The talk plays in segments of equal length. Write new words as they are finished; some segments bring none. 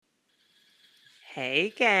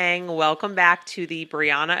Hey, gang. Welcome back to the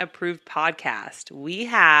Brianna Approved Podcast. We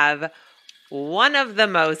have one of the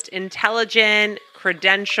most intelligent,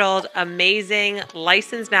 credentialed, amazing,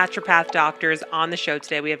 licensed naturopath doctors on the show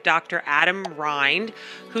today. We have Dr. Adam Rind,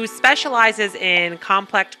 who specializes in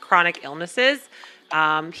complex chronic illnesses.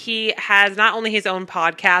 He has not only his own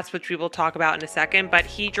podcast, which we will talk about in a second, but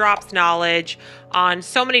he drops knowledge on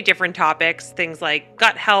so many different topics, things like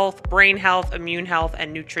gut health, brain health, immune health,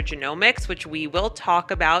 and nutrigenomics, which we will talk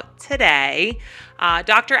about today.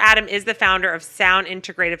 Dr. Adam is the founder of Sound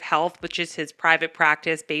Integrative Health, which is his private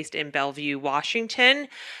practice based in Bellevue, Washington.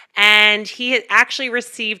 And he actually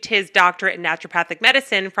received his doctorate in naturopathic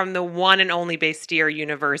medicine from the one and only Bastyr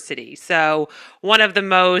University. So, one of the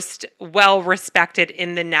most well respected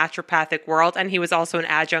in the naturopathic world. And he was also an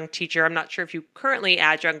adjunct teacher. I'm not sure if you currently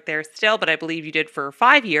adjunct there still, but I believe you did for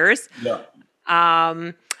 5 years.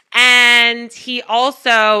 Yeah. And he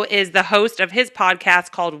also is the host of his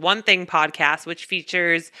podcast called One Thing Podcast, which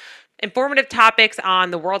features informative topics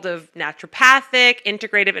on the world of naturopathic,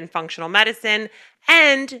 integrative, and functional medicine.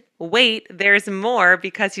 And wait, there's more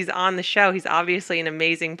because he's on the show. He's obviously an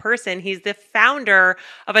amazing person. He's the founder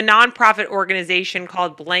of a nonprofit organization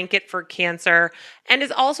called Blanket for Cancer and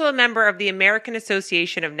is also a member of the American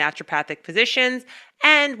Association of Naturopathic Physicians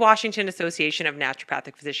and Washington Association of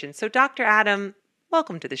Naturopathic Physicians. So, Dr. Adam,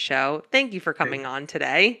 welcome to the show. Thank you for coming on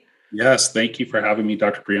today. Yes, thank you for having me,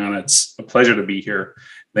 Dr. Brianna. It's a pleasure to be here.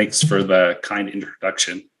 Thanks for the kind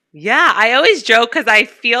introduction. Yeah, I always joke because I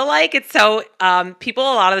feel like it's so, people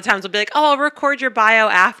a lot of the times will be like, oh, I'll record your bio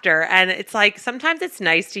after. And it's like, sometimes it's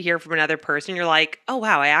nice to hear from another person. You're like, oh,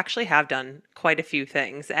 wow, I actually have done quite a few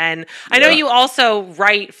things. And I know you also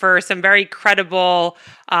write for some very credible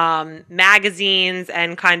magazines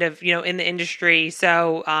and kind of, in the industry.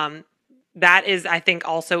 So that is, I think,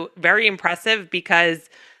 also very impressive because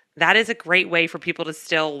that is a great way for people to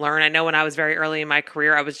still learn. I know when I was very early in my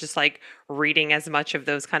career, I was just like reading as much of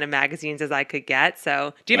those kind of magazines as I could get.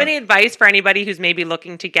 So do you have any advice for anybody who's maybe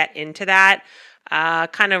looking to get into that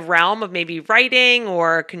kind of realm of maybe writing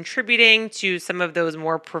or contributing to some of those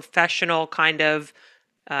more professional kind of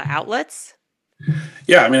outlets?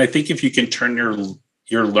 Yeah, I mean, I think if you can turn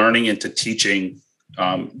your learning into teaching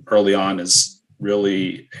early on is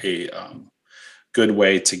really a good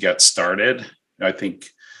way to get started. I think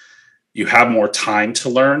you have more time to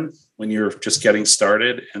learn when you're just getting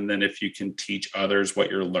started. And then if you can teach others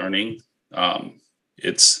what you're learning,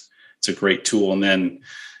 it's a great tool. And then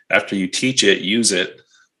after you teach it, use it,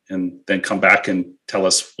 and then come back and tell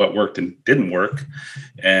us what worked and didn't work.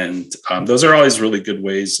 And those are always really good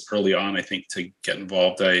ways early on, I think, to get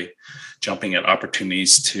involved. Jumping at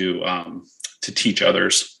opportunities to teach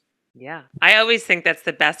others. Yeah. I always think that's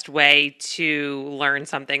the best way to learn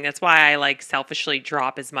something. That's why I like selfishly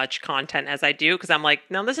drop as much content as I do, because I'm like,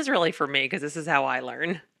 no, this is really for me because this is how I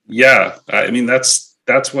learn. Yeah. I mean, that's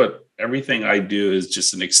what everything I do is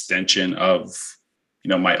just an extension of,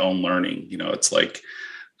 my own learning. It's like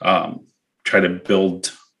try to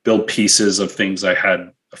build pieces of things I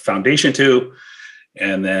had a foundation to,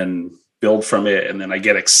 and then build from it. And then I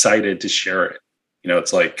get excited to share it.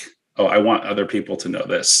 It's like, oh, I want other people to know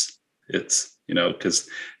this. It's, because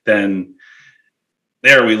then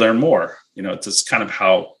there we learn more. It's just kind of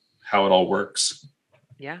how it all works.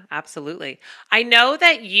 Yeah, absolutely. I know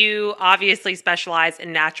that you obviously specialize in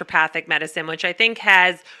naturopathic medicine, which I think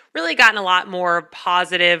has really gotten a lot more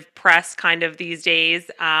positive press kind of these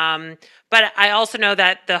days. But I also know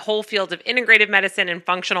that the whole field of integrative medicine and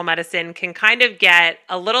functional medicine can kind of get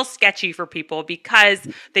a little sketchy for people because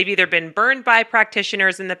they've either been burned by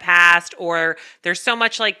practitioners in the past or there's so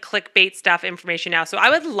much like clickbait stuff information now. So I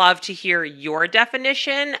would love to hear your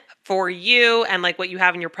definition for you and like what you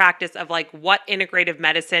have in your practice of like what integrative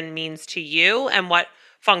medicine means to you and what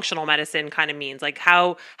functional medicine kind of means. Like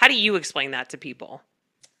how do you explain that to people?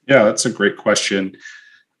 Yeah, that's a great question.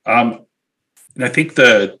 And I think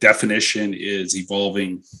the definition is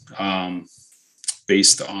evolving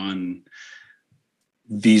based on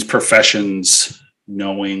these professions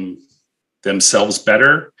knowing themselves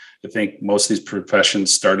better. I think most of these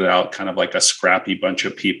professions started out kind of like a scrappy bunch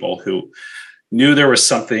of people who knew there was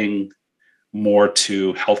something more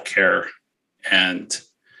to healthcare and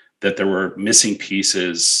that there were missing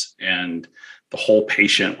pieces and the whole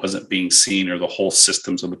patient wasn't being seen or the whole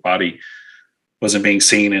systems of the body wasn't being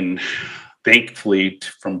seen. And thankfully,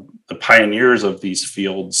 from the pioneers of these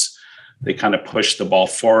fields, they kind of pushed the ball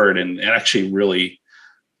forward and it actually really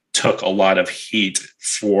took a lot of heat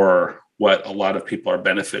for what a lot of people are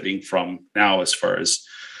benefiting from now as far as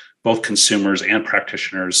both consumers and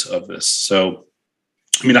practitioners of this. So,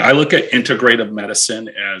 I mean, I look at integrative medicine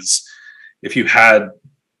as if you had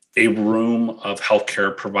a room of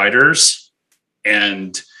healthcare providers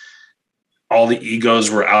and all the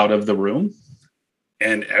egos were out of the room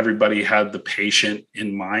and everybody had the patient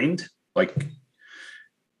in mind, like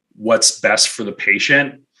what's best for the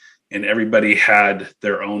patient, and everybody had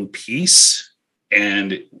their own piece,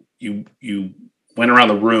 and you went around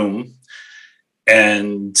the room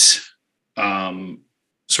and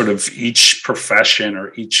sort of each profession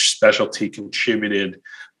or each specialty contributed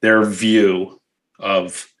their view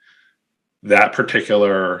of that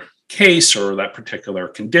case or that particular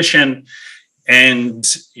condition. And,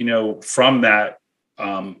 from that,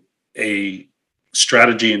 a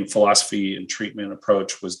strategy and philosophy and treatment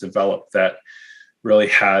approach was developed that really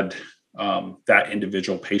had that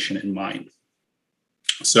individual patient in mind.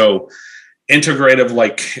 So integrative,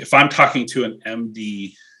 like if I'm talking to an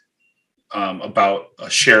MD about a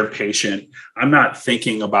shared patient, I'm not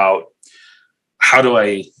thinking about how do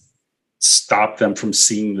I stop them from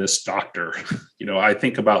seeing this doctor. I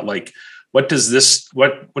think about like, what does this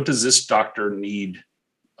doctor need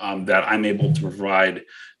that I'm able to provide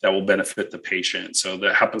that will benefit the patient? So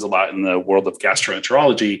that happens a lot in the world of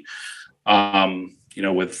gastroenterology,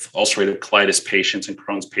 with ulcerative colitis patients and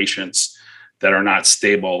Crohn's patients that are not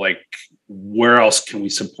stable. Like, where else can we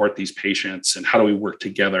support these patients and how do we work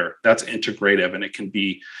together? That's integrative, and it can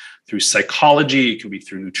be through psychology, it can be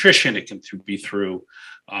through nutrition, it can be through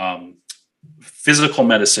physical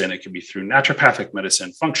medicine, it can be through naturopathic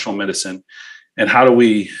medicine, functional medicine. And how do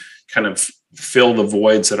we kind of fill the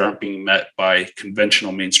voids that aren't being met by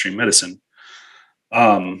conventional mainstream medicine?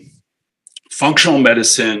 Functional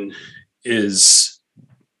medicine is,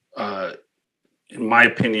 in my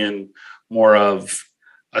opinion, more of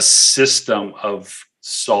a system of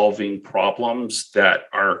solving problems that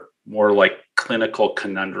are more like clinical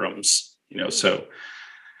conundrums. So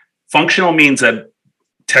functional means that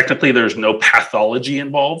technically there's no pathology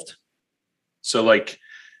involved. So like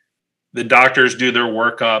the doctors do their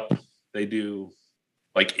workup, they do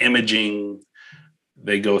like imaging,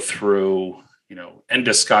 they go through,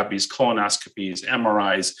 endoscopies, colonoscopies,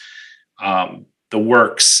 MRIs, the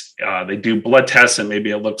works, they do blood tests, and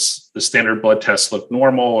maybe the standard blood tests look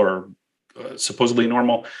normal or supposedly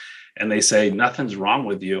normal. And they say, nothing's wrong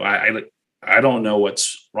with you. I don't know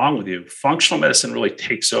what's wrong with you. Functional medicine really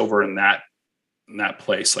takes over in that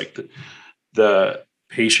place. Like the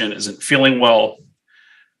patient isn't feeling well.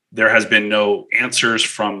 There has been no answers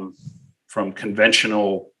from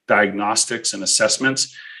conventional diagnostics and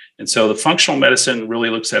assessments. And so the functional medicine really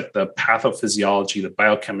looks at the pathophysiology, the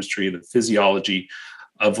biochemistry, the physiology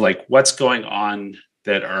of like what's going on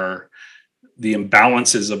that are the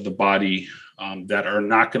imbalances of the body that are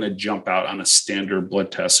not going to jump out on a standard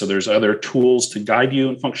blood test. So there's other tools to guide you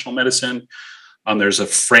in functional medicine. There's a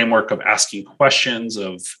framework of asking questions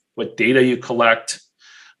of what data you collect.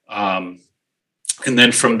 And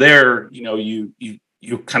then from there,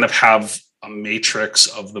 you kind of have a matrix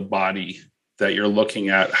of the body that you're looking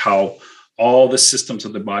at, how all the systems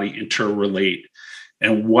of the body interrelate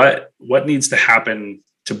and what needs to happen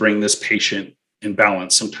to bring this patient in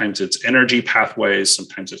balance. Sometimes it's energy pathways,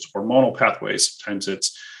 sometimes it's hormonal pathways, sometimes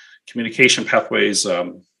it's communication pathways,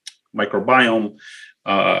 microbiome,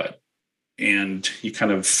 and you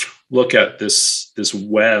kind of look at this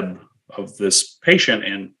web of this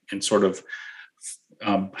patient and sort of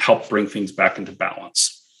help bring things back into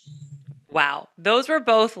balance. Wow. Those were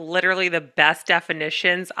both literally the best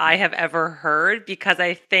definitions I have ever heard, because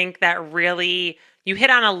I think that really you hit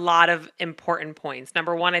on a lot of important points.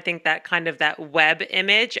 Number one, I think that kind of that web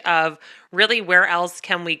image of really where else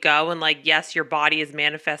can we go? And like, yes, your body is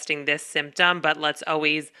manifesting this symptom, but let's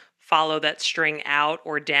always follow that string out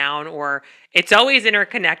or down, or it's always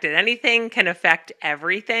interconnected. Anything can affect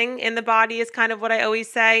everything in the body is kind of what I always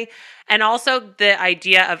say. And also the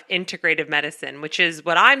idea of integrative medicine, which is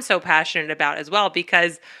what I'm so passionate about as well,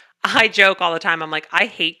 because I joke all the time. I'm like, I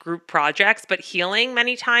hate group projects, but healing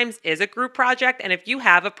many times is a group project. And if you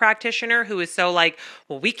have a practitioner who is so like,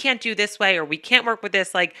 well, we can't do this way or we can't work with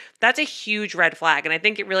this, like that's a huge red flag. And I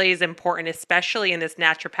think it really is important, especially in this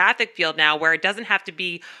naturopathic field now, where it doesn't have to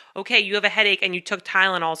be, okay, you have a headache and you took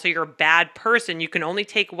Tylenol, so you're a bad person. You can only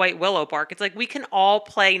take white willow bark. It's like we can all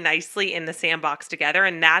play nicely in the sandbox together.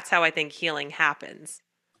 And that's how I think healing happens.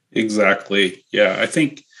 Exactly. Yeah, I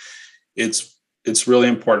think it's really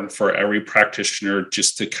important for every practitioner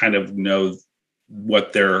just to kind of know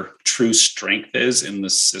what their true strength is in the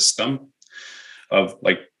system of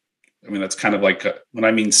like, I mean, that's kind of like, when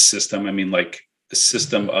I mean system, I mean like the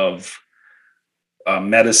system of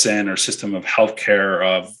medicine or system of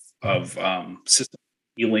healthcare, of system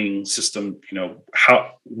healing system,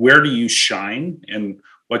 where do you shine and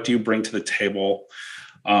What do you bring to the table?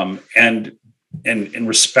 And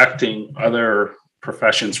respecting other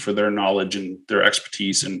professions for their knowledge and their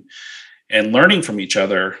expertise, and learning from each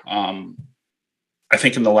other. I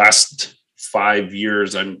think in the last 5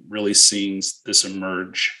 years, I'm really seeing this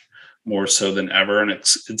emerge more so than ever, and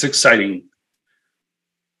it's exciting.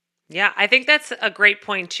 Yeah, I think that's a great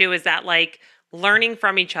point too, is that like learning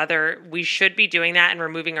from each other, we should be doing that and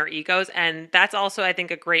removing our egos. And that's also, I think,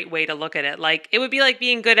 a great way to look at it. Like it would be like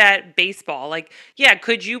being good at baseball. Like, yeah,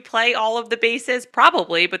 could you play all of the bases?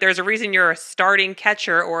 Probably, but there's a reason you're a starting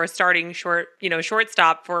catcher or a starting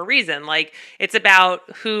shortstop for a reason. Like it's about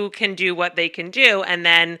who can do what they can do and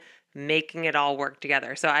then making it all work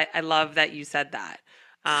together. So I love that you said that.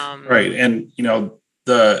 Right. And,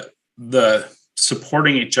 the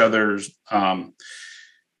supporting each other's,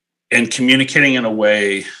 and communicating in a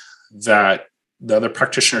way that the other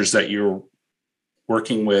practitioners that you're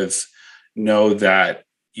working with know that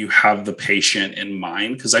you have the patient in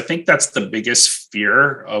mind. Because I think that's the biggest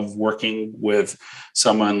fear of working with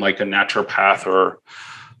someone like a naturopath or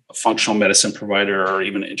a functional medicine provider or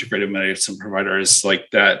even an integrative medicine provider, is like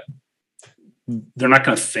that they're not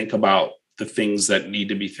going to think about the things that need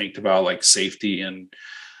to be think about, like safety and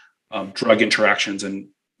drug interactions and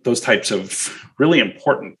those types of really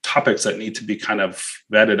important topics that need to be kind of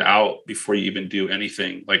vetted out before you even do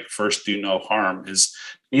anything. Like first do no harm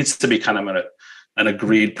needs to be kind of an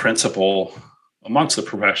agreed principle amongst the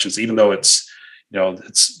professions, even though it's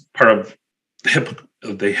part of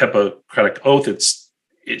the Hippocratic Oath.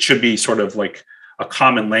 It should be sort of like a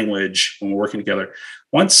common language when we're working together.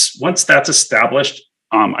 Once that's established,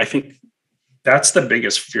 I think that's the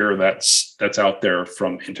biggest fear that's out there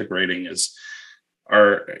from integrating is,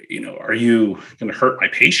 are you going to hurt my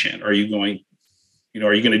patient? Are you going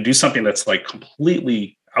to do something that's like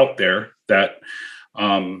completely out there that,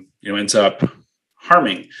 ends up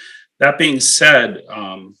harming? That being said,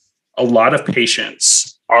 a lot of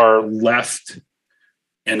patients are left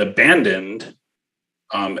and abandoned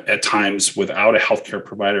at times without a healthcare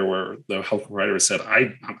provider, where the health provider has said,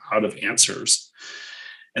 I'm out of answers.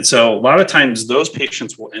 And so a lot of times those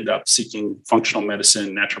patients will end up seeking functional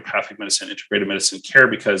medicine, naturopathic medicine, integrated medicine care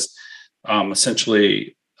because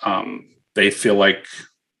essentially they feel like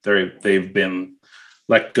they've been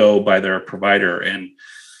let go by their provider. And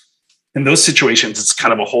in those situations, it's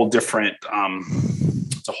kind of a whole different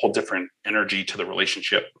energy to the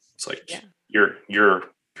relationship. It's like you're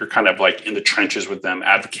kind of like in the trenches with them,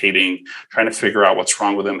 advocating, trying to figure out what's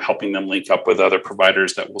wrong with them, helping them link up with other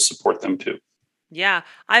providers that will support them too. Yeah,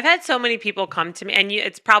 I've had so many people come to me, and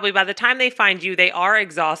it's probably by the time they find you, they are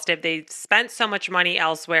exhausted. They've spent so much money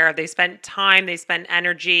elsewhere. They spent time, they spent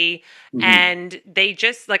energy, and they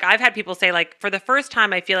just like, I've had people say, like, for the first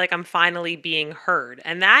time, I feel like I'm finally being heard.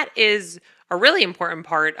 And that is a really important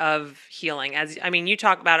part of healing. You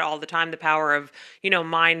talk about it all the time, the power of,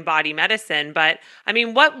 mind, body, medicine. But I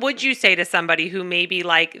mean, what would you say to somebody who maybe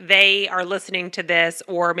like they are listening to this,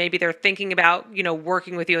 or maybe they're thinking about,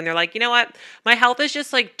 working with you and they're like, you know what, my health is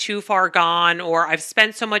just like too far gone, or I've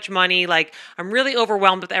spent so much money, like I'm really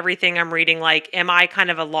overwhelmed with everything I'm reading. Like, am I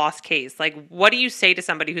kind of a lost case? Like, what do you say to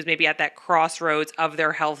somebody who's maybe at that crossroads of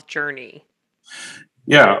their health journey?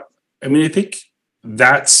 Yeah. I think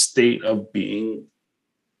that state of being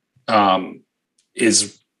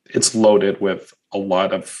it's loaded with a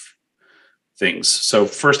lot of things. So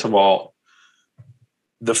first of all,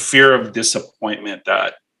 the fear of disappointment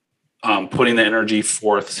that putting the energy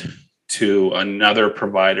forth to another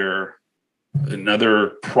provider,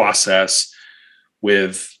 another process,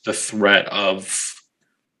 with the threat of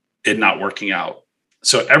it not working out.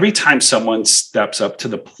 So every time someone steps up to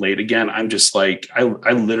the plate again, I'm just like, I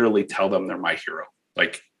literally tell them they're my hero.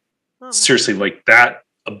 Like, seriously, like that,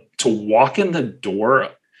 to walk in the door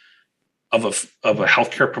of a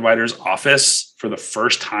healthcare provider's office for the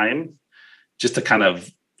first time, just to kind of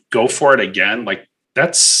go for it again, like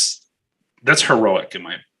that's heroic in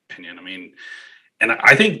my opinion. And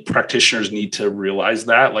I think practitioners need to realize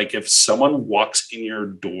that, like, if someone walks in your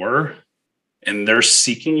door and they're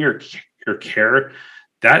seeking your care,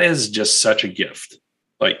 that is just such a gift.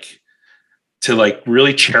 Like, to like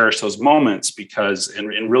really cherish those moments, because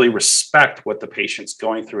and really respect what the patient's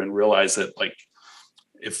going through, and realize that, like,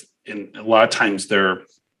 if in a lot of times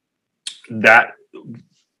that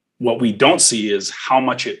what we don't see is how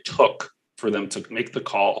much it took for them to make the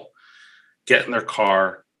call, get in their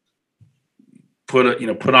car,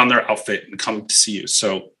 put on their outfit and come to see you.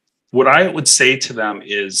 So what I would say to them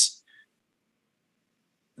is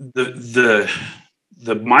the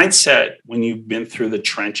mindset when you've been through the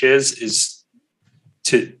trenches is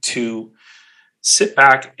to sit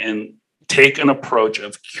back and take an approach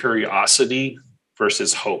of curiosity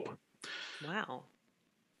versus hope. Wow.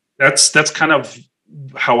 That's kind of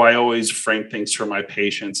how I always frame things for my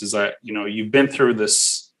patients, is that, you've been through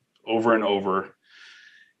this over and over,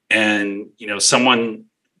 and, someone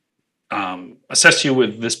assessed you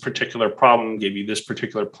with this particular problem, gave you this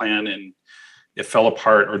particular plan, and it fell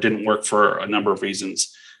apart or didn't work for a number of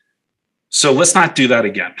reasons. So let's not do that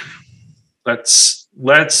again. Let's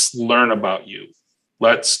learn about you.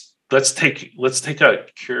 Let's take a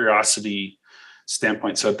curiosity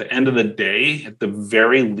standpoint. So at the end of the day, at the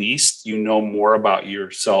very least, you know more about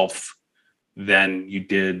yourself than you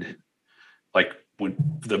did like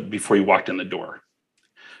before you walked in the door.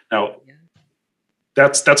 Now,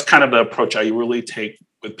 that's kind of the approach I really take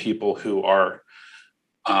with people who are,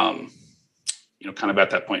 kind of at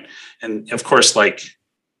that point. And of course, like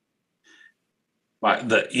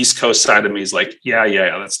the East Coast side of me is like,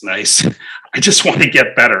 yeah, that's nice. I just want to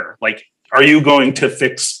get better. Like, are you going to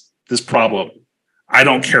fix this problem? I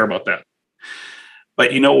don't care about that.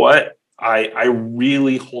 But you know what? I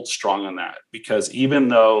really hold strong on that, because even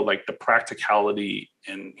though like the practicality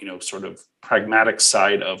and, sort of pragmatic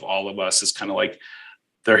side of all of us is kind of like,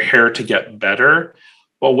 they're here to get better.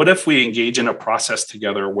 Well, what if we engage in a process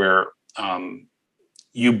together where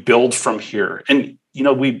you build from here? And,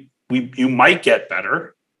 you might get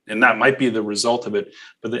better, and that might be the result of it.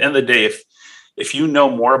 But at the end of the day, if you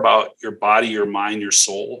know more about your body, your mind, your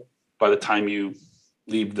soul by the time you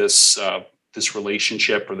leave this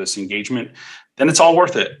relationship or this engagement, then it's all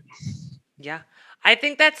worth it. Yeah. I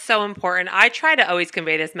think that's so important. I try to always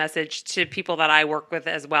convey this message to people that I work with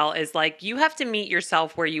as well, is like, you have to meet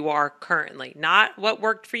yourself where you are currently, not what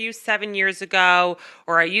worked for you 7 years ago,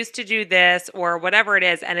 or I used to do this, or whatever it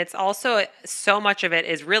is. And it's also, so much of it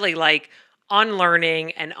is really like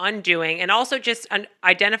unlearning and undoing, and also just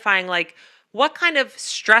identifying like, what kind of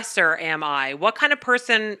stressor am I? What kind of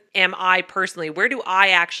person am I personally? Where do I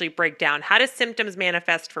actually break down? How do symptoms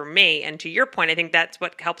manifest for me? And to your point, I think that's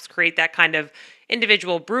what helps create that kind of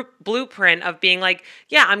individual blueprint of being like,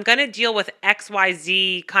 yeah, I'm going to deal with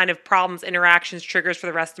XYZ kind of problems, interactions, triggers for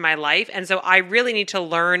the rest of my life. And so I really need to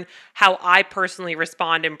learn how I personally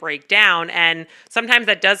respond and break down. And sometimes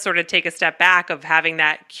that does sort of take a step back of having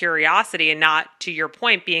that curiosity, and not, to your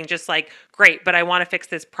point, being just like, great, but I want to fix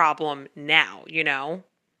this problem now,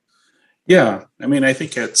 Yeah. I mean, I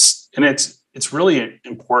think it's really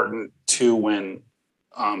important too, when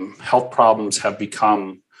health problems have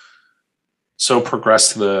become so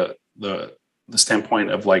progressed to the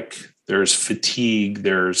standpoint of like, there's fatigue,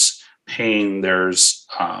 there's pain, there's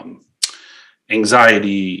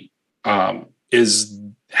anxiety, is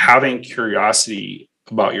having curiosity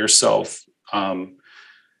about yourself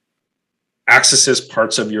accesses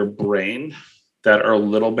parts of your brain that are a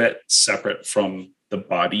little bit separate from the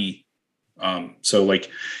body. So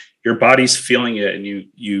like, your body's feeling it, and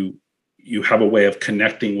you have a way of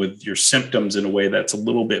connecting with your symptoms in a way that's a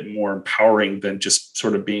little bit more empowering than just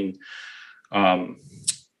sort of being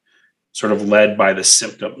sort of led by the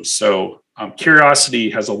symptoms. So curiosity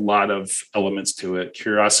has a lot of elements to it.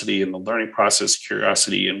 Curiosity in the learning process,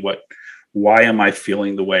 curiosity in why am I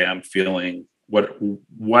feeling the way I'm feeling? What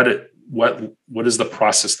is the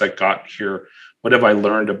process that got here? What have I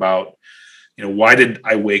learned about, why did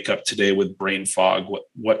I wake up today with brain fog?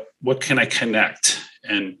 What can I connect?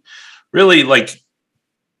 And really, like,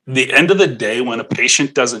 the end of the day, when a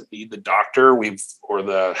patient doesn't need the doctor, or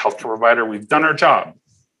the healthcare provider, we've done our job.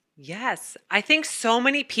 Yes. I think so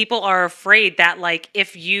many people are afraid that, like,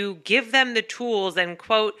 if you give them the tools and,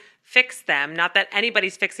 quote, fix them, not that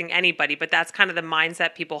anybody's fixing anybody, but that's kind of the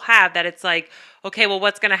mindset people have, that it's like, okay, well,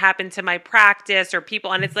 what's going to happen to my practice or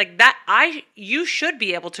people? And it's like, you should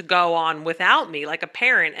be able to go on without me, like a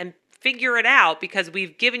parent, and figure it out, because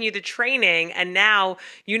we've given you the training, and now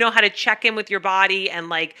you know how to check in with your body, and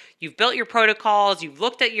like, you've built your protocols, you've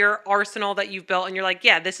looked at your arsenal that you've built, and you're like,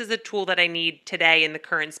 yeah, this is a tool that I need today in the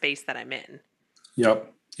current space that I'm in.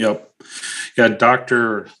 Yep. Yeah.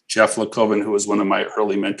 Dr. Jeff LeCoven, who was one of my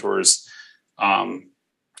early mentors,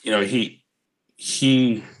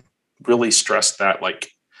 he really stressed that, like,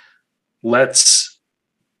 let's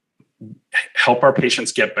help our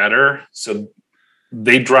patients get better. So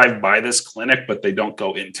they drive by this clinic, but they don't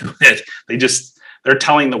go into it. They're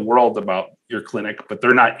telling the world about your clinic, but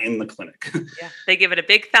they're not in the clinic. Yeah. They give it a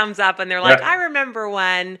big thumbs up, and they're like, yeah, I remember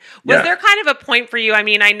when. Was there kind of a point for you? I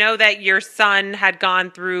mean, I know that your son had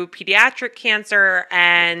gone through pediatric cancer,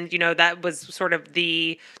 and, that was sort of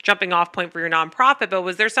the jumping off point for your nonprofit, but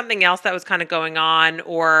was there something else that was kind of going on,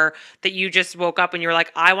 or that you just woke up and you're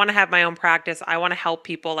like, I want to have my own practice, I want to help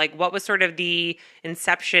people? Like, what was sort of the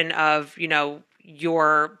inception of,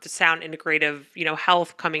 your sound integrative,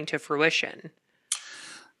 health coming to fruition?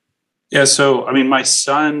 Yeah. So, I mean, my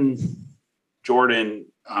son, Jordan,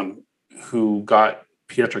 who got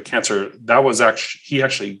pediatric cancer, he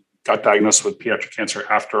actually got diagnosed with pediatric cancer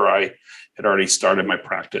after I had already started my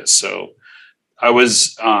practice. So I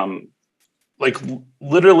was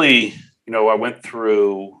literally, I went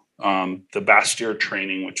through the Bastyr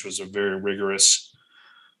training, which was a very rigorous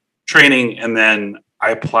training. And then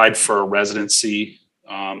I applied for a residency,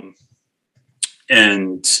 and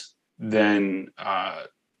then,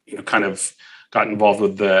 kind of got involved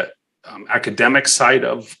with the academic side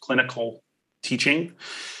of clinical teaching,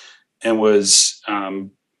 and was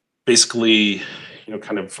basically,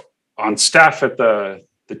 kind of on staff at the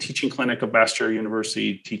teaching clinic of Bastyr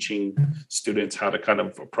University, teaching students how to kind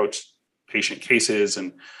of approach patient cases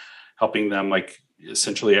and helping them. Like,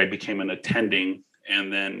 essentially, I became an attending,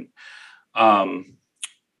 and then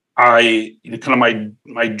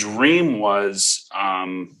my dream was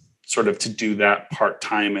sort of to do that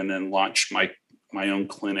part-time and then launch my own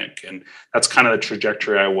clinic. And that's kind of the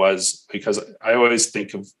trajectory I was, because I always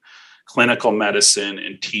think of clinical medicine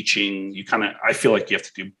and teaching. I feel like you have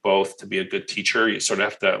to do both to be a good teacher. You sort of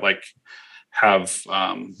have to have,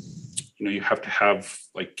 you have to have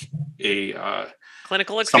a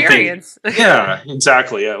clinical experience. Yeah,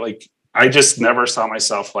 exactly. Yeah, I just never saw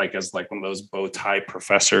myself as one of those bow tie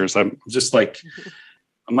professors. I'm just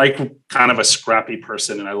I'm kind of a scrappy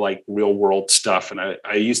person, and I like real world stuff. And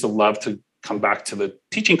I used to love to come back to the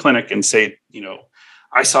teaching clinic and say,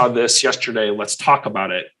 I saw this yesterday, let's talk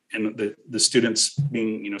about it. And the students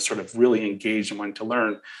being, sort of really engaged and wanting to learn.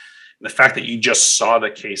 And the fact that you just saw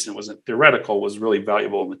the case and it wasn't theoretical was really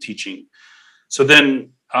valuable in the teaching. So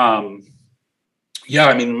then, my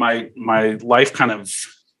life kind of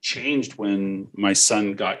changed when my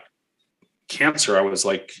son got cancer. That was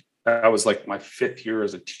my 5th year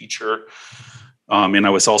as a teacher. And I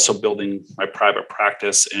was also building my private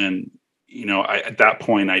practice. And, at that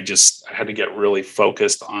point, I had to get really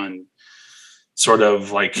focused on sort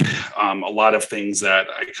of a lot of things that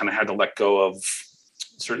I kind of had to let go of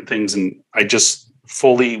certain things. And I just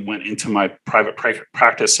fully went into my private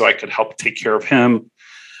practice so I could help take care of him.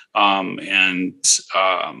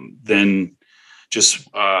 Then just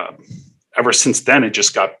ever since then, it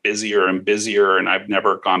just got busier and busier, and I've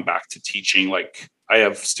never gone back to teaching. I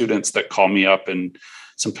have students that call me up and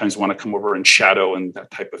sometimes want to come over and shadow and that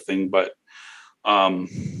type of thing. But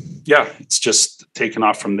it's just taken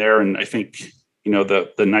off from there. And I think,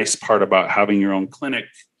 the nice part about having your own clinic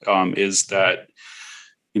is that,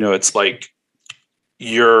 it's like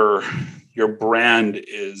your brand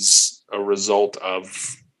is a result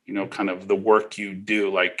of, kind of the work you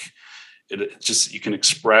do. You can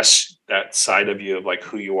express that side of you of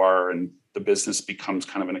who you are, and the business becomes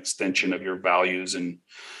kind of an extension of your values and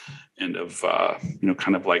of,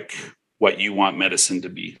 kind of what you want medicine to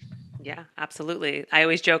be. Yeah, absolutely. I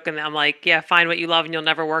always joke and I'm like, yeah, find what you love and you'll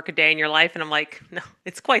never work a day in your life. And I'm like, no,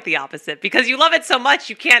 it's quite the opposite, because you love it so much,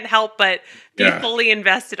 you can't help but be fully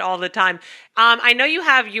invested all the time. I know you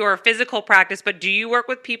have your physical practice, but do you work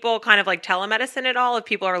with people kind of like telemedicine at all? If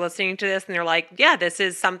people are listening to this and they're like, yeah, this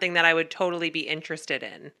is something that I would totally be interested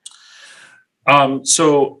in.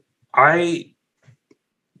 So I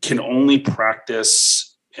can only practice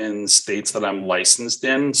in states that I'm licensed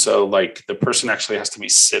in. So the person actually has to be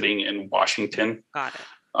sitting in Washington. Got it.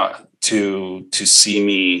 To see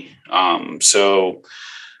me.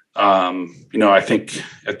 I think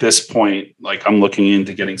at this point, I'm looking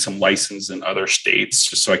into getting some license in other states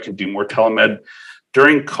just so I can do more telemed.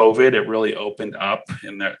 During COVID, it really opened up,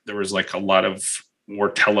 and there was a lot of more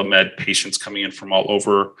telemed patients coming in from all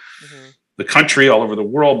over the country, all over the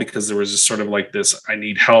world, because there was just sort of this, I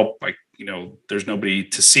need help. There's nobody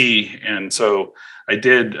to see. And so I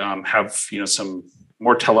did have, some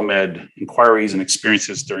more telemed inquiries and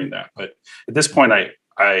experiences during that. But at this point,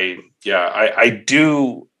 I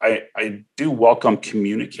do welcome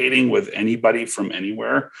communicating with anybody from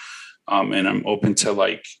anywhere. And I'm open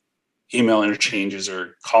to email interchanges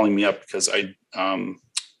or calling me up, because I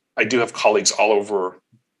do have colleagues all over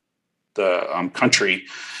the country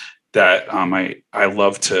that I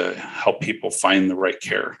love to help people find the right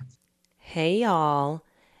care. Hey, y'all.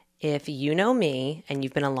 If you know me and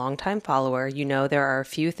you've been a longtime follower, you know there are a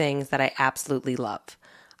few things that I absolutely love.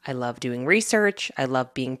 I love doing research, I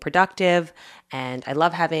love being productive, and I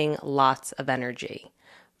love having lots of energy.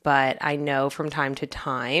 But I know from time to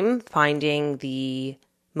time, finding the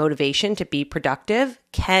motivation to be productive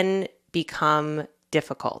can become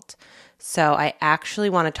difficult. So I actually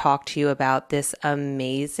want to talk to you about this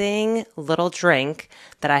amazing little drink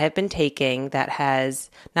that I have been taking that has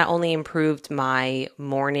not only improved my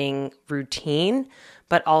morning routine,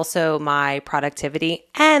 but also my productivity.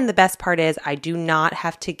 And the best part is I do not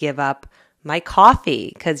have to give up my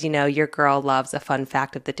coffee because, your girl loves a fun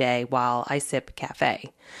fact of the day while I sip cafe.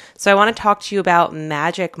 So I want to talk to you about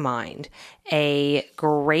Magic Mind, a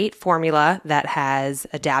great formula that has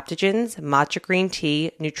adaptogens, matcha green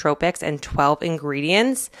tea, nootropics, and 12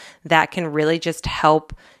 ingredients that can really just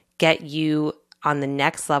help get you on the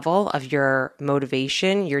next level of your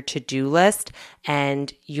motivation, your to-do list,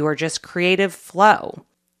 and your just creative flow.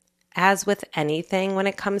 As with anything when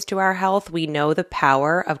it comes to our health, we know the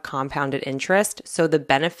power of compounded interest. So the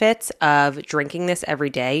benefits of drinking this every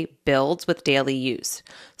day builds with daily use.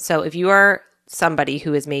 So if you are somebody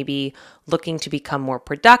who is maybe looking to become more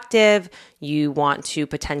productive, you want to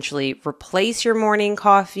potentially replace your morning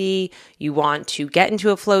coffee, you want to get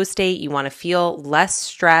into a flow state, you want to feel less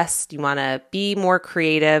stressed, you want to be more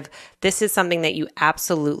creative, this is something that you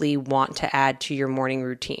absolutely want to add to your morning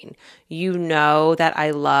routine. You know that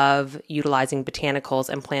I love utilizing botanicals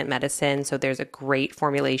and plant medicine, so there's a great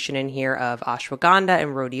formulation in here of ashwagandha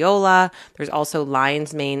and rhodiola. There's also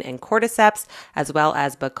lion's mane and cordyceps, as well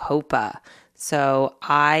as bacopa. So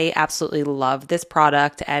I absolutely love this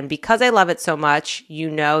product. And because I love it so much, you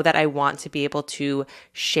know that I want to be able to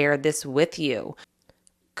share this with you.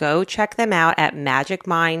 Go check them out at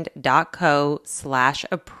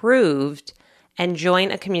magicmind.co/approved and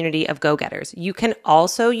join a community of go-getters. You can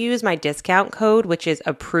also use my discount code, which is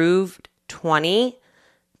approved20,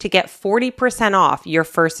 to get 40% off your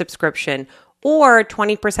first subscription or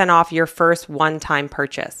 20% off your first one-time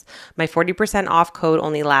purchase. My 40% off code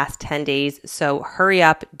only lasts 10 days, so hurry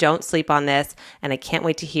up, don't sleep on this, and I can't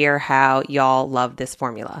wait to hear how y'all love this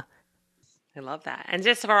formula. I love that. And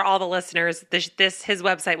just for all the listeners, his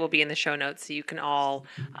website will be in the show notes, so you can all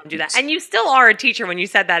do that. And you still are a teacher. When you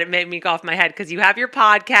said that, it made me go off my head because you have your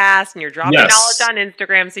podcast and you're dropping knowledge on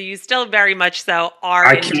Instagram, so you still very much so are.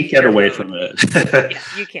 I can't get away from it. Yeah,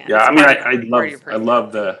 you can. Yeah, I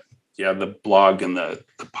love the blog and the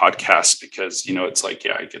podcast because, it's like,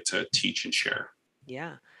 I get to teach and share.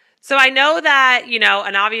 Yeah. So I know that,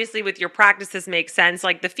 and obviously with your practice, this makes sense.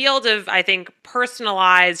 Like the field of, I think,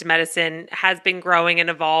 personalized medicine has been growing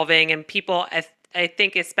and evolving, and people, I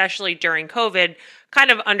think, especially during COVID,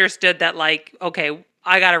 kind of understood that, like, okay,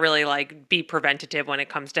 I got to really be preventative when it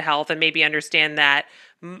comes to health and maybe understand that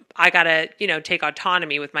I got to, take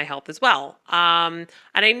autonomy with my health as well. And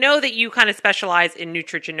I know that you kind of specialize in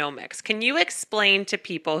nutrigenomics. Can you explain to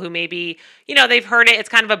people who maybe, they've heard it, it's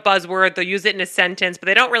kind of a buzzword, they'll use it in a sentence, but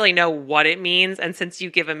they don't really know what it means. And since you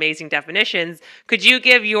give amazing definitions, could you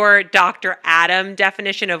give your Dr. Adam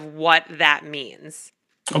definition of what that means?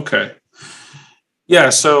 Okay. Yeah.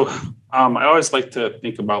 So I always like to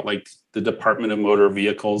think about the Department of Motor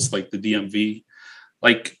Vehicles, like the DMV.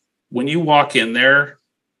 Like when you walk in there,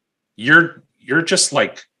 you're just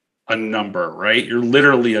like a number, right? You're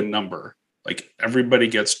literally a number. Like everybody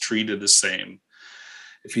gets treated the same.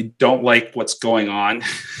 If you don't like what's going on,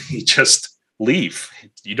 you just leave.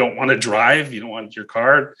 You don't want to drive. You don't want your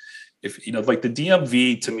car. If like the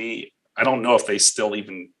DMV, to me, I don't know if they still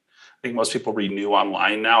even, I think most people renew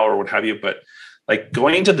online now or what have you, but like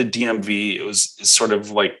going to the DMV, is sort of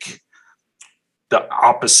like the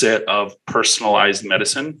opposite of personalized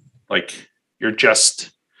medicine. Like you're just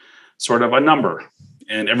sort of a number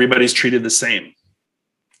and everybody's treated the same.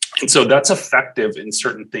 And so that's effective in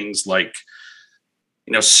certain things like,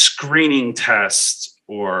 screening tests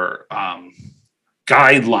or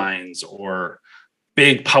guidelines or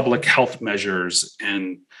big public health measures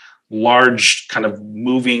and large kind of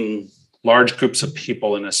moving large groups of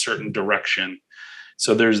people in a certain direction.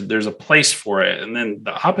 So there's a place for it. And then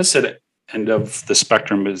the opposite end of the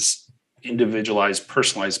spectrum is individualized,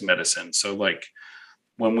 personalized medicine. So like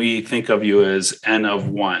when we think of you as N of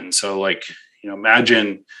one, so like,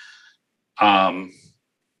 imagine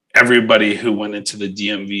everybody who went into the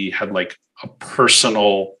DMV had like a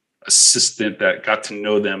personal assistant that got to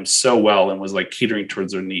know them so well and was like catering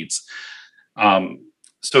towards their needs.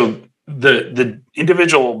 So the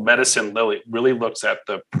individual medicine really looks at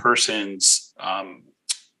the person's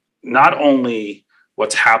not only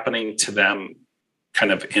what's happening to them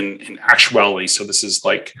kind of in actuality. So this is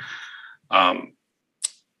like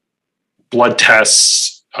blood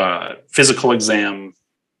tests, physical exam,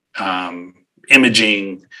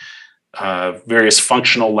 imaging, various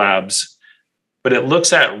functional labs, but it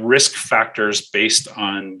looks at risk factors based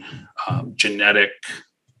on genetic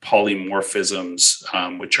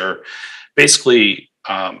polymorphisms, which are basically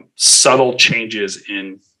subtle changes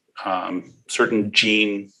in certain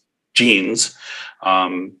genes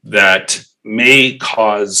that may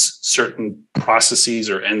cause certain processes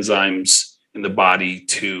or enzymes in the body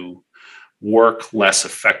to work less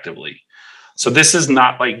effectively. So this is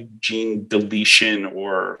not like gene deletion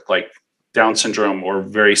or like Down syndrome or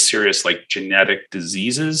very serious like genetic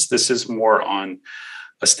diseases. This is more on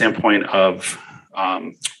a standpoint of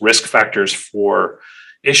risk factors for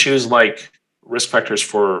issues like risk factors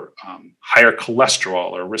for higher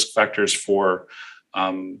cholesterol or risk factors for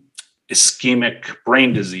ischemic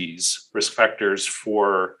brain disease, risk factors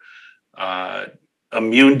for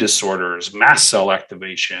immune disorders, mast cell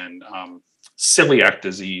activation, celiac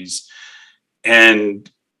disease, and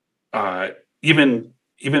even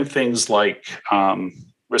things like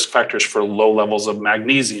risk factors for low levels of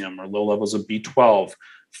magnesium or low levels of B12,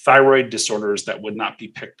 thyroid disorders that would not be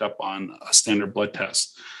picked up on a standard blood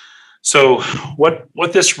test. So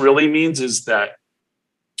what this really means is that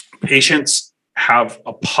patients have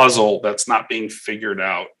a puzzle that's not being figured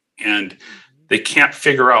out, and they can't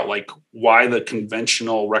figure out like why the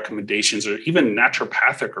conventional recommendations or even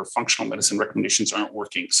naturopathic or functional medicine recommendations aren't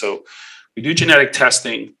working. So we do genetic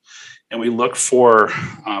testing and we look for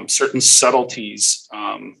certain subtleties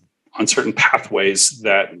on certain pathways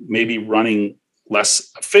that may be running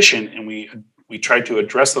less efficient, and we try to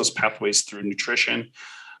address those pathways through nutrition,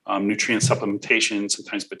 nutrient supplementation,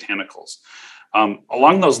 sometimes botanicals.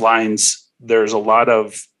 Along those lines, there's a lot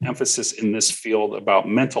of emphasis in this field about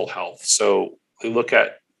mental health. So we look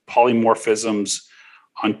at polymorphisms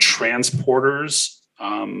on transporters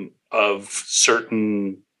of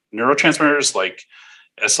certain neurotransmitters like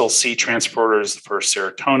SLC transporters for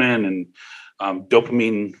serotonin and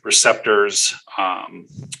dopamine receptors.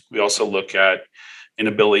 We also look at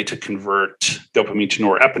inability to convert dopamine to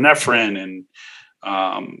norepinephrine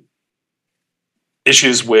and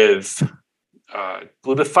issues with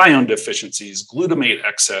glutathione deficiencies, glutamate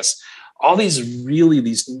excess, all these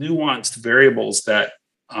nuanced variables that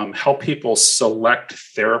help people select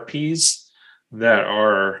therapies that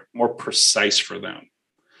are more precise for them.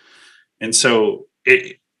 And so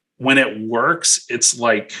when it works, it's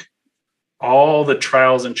like all the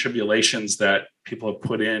trials and tribulations that people have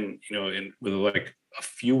put in, with like a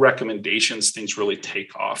few recommendations, things really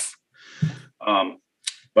take off.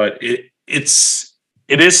 But it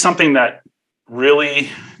is something that really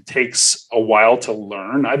takes a while to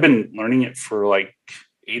learn. I've been learning it for like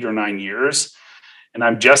 8 or 9 years, and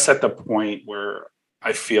I'm just at the point where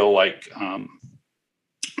I feel like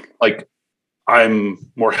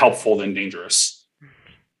I'm more helpful than dangerous.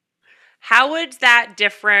 How would that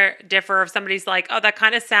differ if somebody's like, oh, that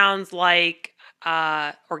kind of sounds like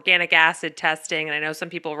organic acid testing? And I know some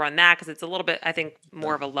people run that because it's a little bit, I think,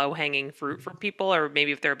 more of a low-hanging fruit for people, or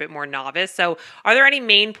maybe if they're a bit more novice. So are there any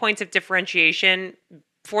main points of differentiation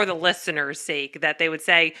for the listener's sake that they would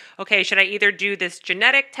say, okay, should I either do this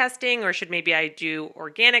genetic testing, or should maybe I do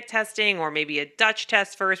organic testing, or maybe a Dutch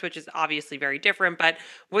test first, which is obviously very different? But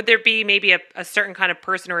would there be maybe a certain kind of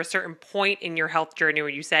person or a certain point in your health journey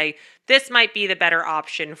where you say, this might be the better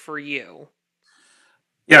option for you?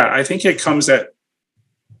 Yeah, I think it comes at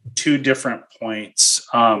 2 different points.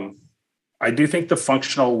 I do think the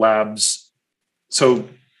functional labs, so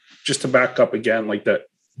just to back up again, like that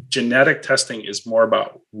genetic testing is more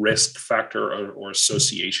about risk factor or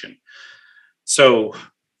association. So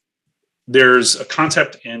there's a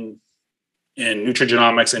concept in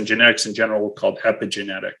nutrigenomics and genetics in general called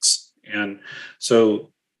epigenetics. And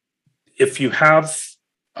so if you have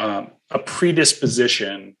a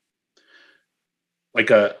predisposition, like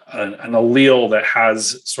an allele that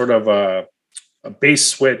has sort of a base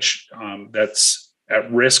switch that's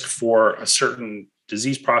at risk for a certain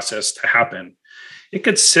disease process to happen, it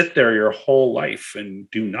could sit there your whole life and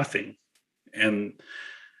do nothing.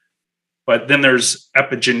 But then there's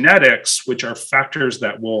epigenetics, which are factors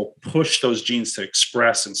that will push those genes to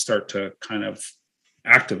express and start to kind of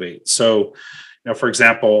activate. So, for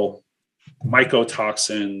example,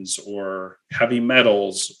 mycotoxins or heavy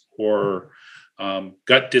metals or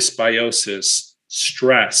gut dysbiosis,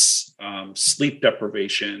 stress, sleep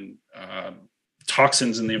deprivation,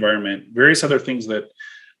 toxins in the environment, various other things that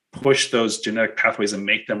push those genetic pathways and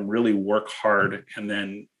make them really work hard. And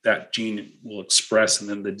then that gene will express, and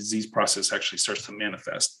then the disease process actually starts to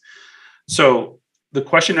manifest. So the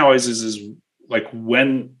question always is like,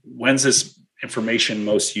 when's this information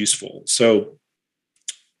most useful? So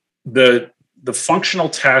the functional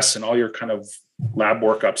tests and all your kind of lab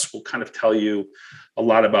workups will kind of tell you a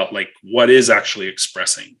lot about like what is actually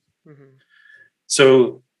expressing. Mm-hmm.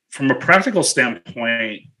 So from a practical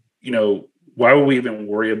standpoint, why would we even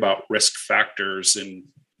worry about risk factors? And,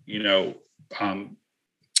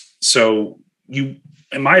 so in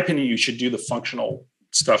my opinion, you should do the functional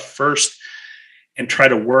stuff first and try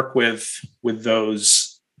to work with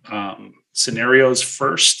those scenarios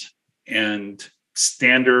first, and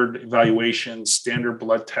standard evaluation, standard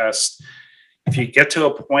blood tests. If you get to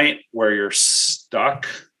a point where you're stuck,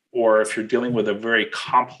 or if you're dealing with a very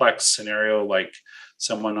complex scenario, like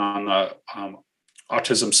someone on the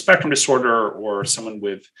autism spectrum disorder, or someone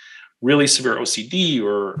with really severe OCD,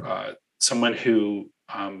 or someone who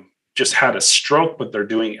just had a stroke, but they're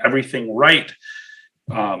doing everything right,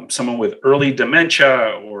 someone with early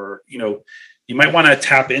dementia, or, you might want to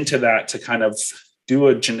tap into that to kind of do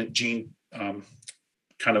a gene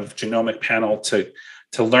kind of genomic panel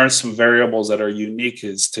to learn some variables that are unique,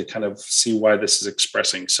 is to kind of see why this is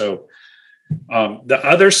expressing. So the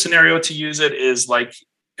other scenario to use it is like,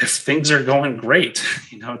 if things are going great,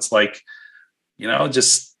 it's like,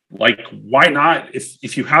 just like, why not?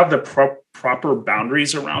 If you have the proper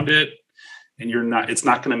boundaries around it, and it's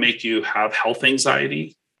not going to make you have health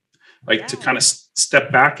anxiety, to kind of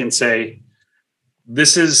step back and say,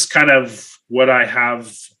 this is kind of what I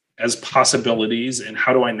have as possibilities, and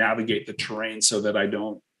how do I navigate the terrain so that I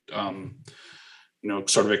don't,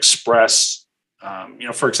 sort of express,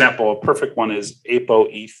 for example, a perfect one is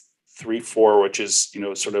ApoE34, which is,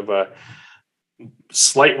 sort of a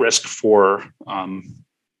slight risk for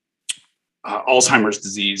Alzheimer's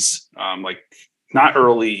disease, like not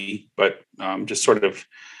early, but just sort of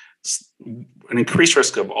an increased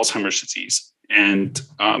risk of Alzheimer's disease. And,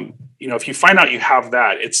 if you find out you have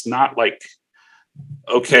that, it's not like,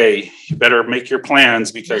 okay, you better make your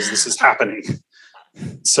plans because this is happening.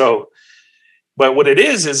 So, but what it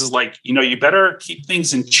is like, you better keep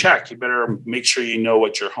things in check. You better make sure you know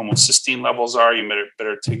what your homocysteine levels are. You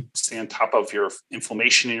better stay on top of your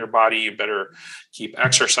inflammation in your body. You better keep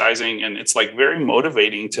exercising. And it's like very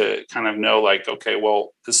motivating to kind of know, like, okay,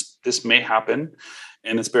 well, this may happen.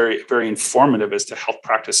 And it's very, very informative as to health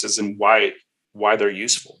practices and why they're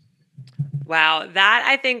useful. Wow, that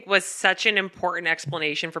I think was such an important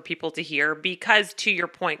explanation for people to hear, because to your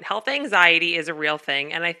point, health anxiety is a real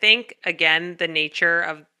thing. And I think, again, the nature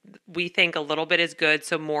of, we think a little bit is good,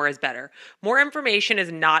 so more is better. More information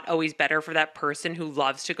is not always better for that person who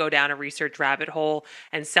loves to go down a research rabbit hole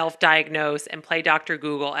and self-diagnose and play Dr.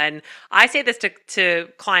 Google. And I say this to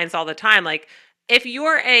clients all the time, like, if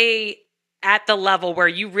you're at the level where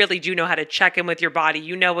you really do know how to check in with your body,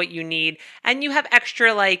 you know what you need, and you have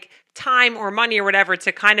extra time or money or whatever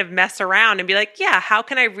to kind of mess around and be like, yeah, how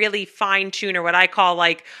can I really fine tune, or what I call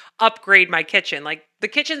upgrade my kitchen? Like, the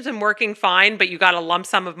kitchen's been working fine, but you got a lump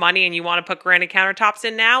sum of money and you want to put granite countertops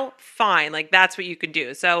in now, fine. That's what you could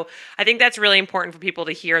do. So I think that's really important for people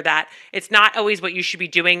to hear, that it's not always what you should be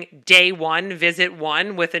doing day one, visit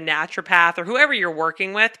one with a naturopath or whoever you're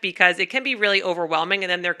working with, because it can be really overwhelming. And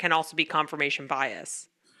then there can also be confirmation bias.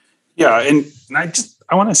 Yeah. And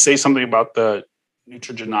I want to say something about the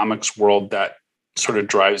nutrigenomics world that sort of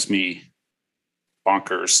drives me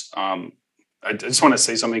bonkers. I just want to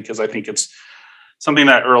say something because I think it's something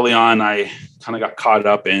that early on I kind of got caught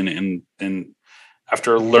up in, and then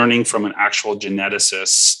after learning from an actual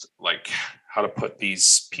geneticist, like how to put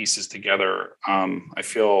these pieces together, I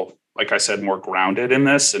feel, like I said, more grounded in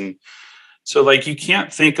this. And so you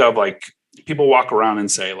can't think of people walk around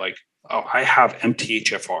and say oh, I have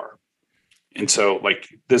MTHFR. And so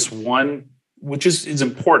this one, which is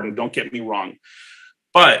important, don't get me wrong,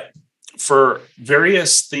 but for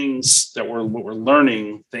various things that what we're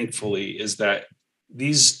learning, thankfully, is that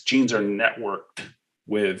these genes are networked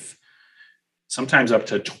with sometimes up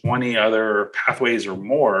to 20 other pathways or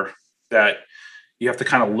more, that you have to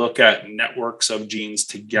kind of look at networks of genes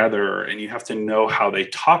together, and you have to know how they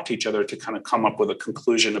talk to each other to kind of come up with a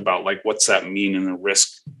conclusion about what's that mean in a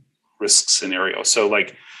risk scenario. So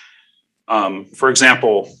for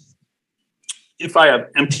example, if I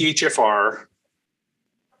have MTHFR,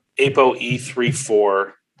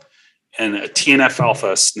 ApoE34, and a TNF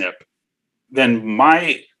alpha SNP, then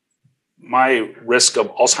my risk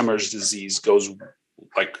of Alzheimer's disease goes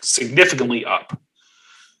significantly up.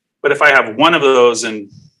 But if I have one of those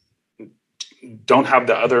and don't have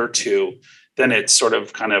the other two, then it's sort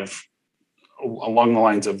of kind of along the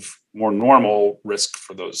lines of more normal risk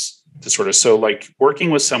for those disorders. So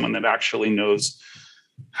working with someone that actually knows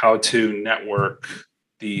how to network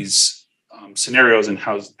these scenarios and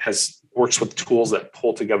works with tools that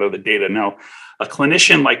pull together the data. Now, a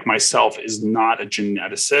clinician like myself is not a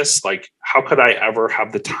geneticist. How could I ever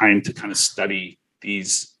have the time to kind of study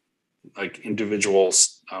these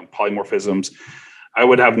individuals' polymorphisms? I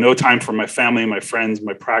would have no time for my family, my friends,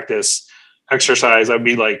 my practice. exercise, I'd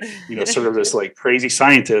be like, sort of this like crazy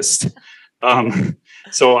scientist.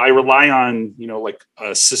 So I rely on, like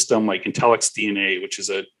a system like Intellex DNA, which is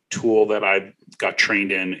a tool that I got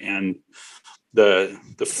trained in. And the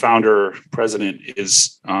founder president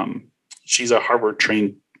is, she's a Harvard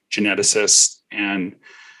trained geneticist. And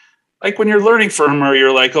like when you're learning from her,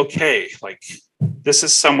 you're like, okay, like this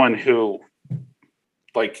is someone who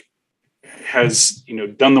like has,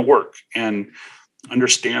 done the work and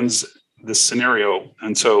understands this scenario.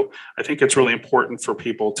 And so I think it's really important for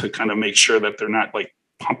people to kind of make sure that they're not like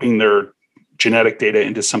pumping their genetic data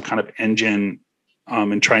into some kind of engine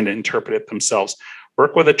and trying to interpret it themselves.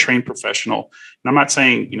 Work with a trained professional. And I'm not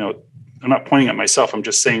saying, I'm not pointing at myself. I'm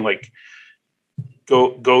just saying like,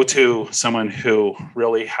 go to someone who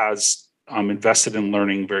really has invested in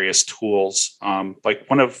learning various tools. Like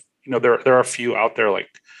one of, there are a few out there like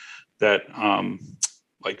that,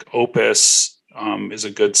 like Opus is a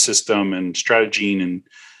good system, and Strategene and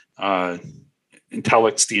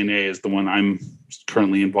Intellex DNA is the one I'm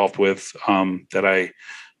currently involved with that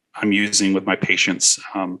I'm using with my patients.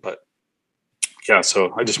 But yeah,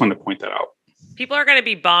 so I just wanted to point that out. People are going to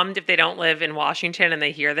be bummed if they don't live in Washington and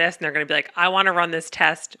they hear this, and they're going to be like, I want to run this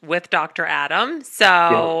test with Dr. Adam.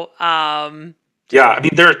 So, yeah, I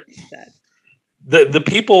mean, the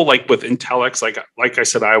people like with Intellex, like I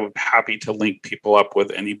said, I would be happy to link people up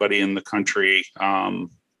with anybody in the country.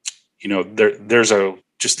 There's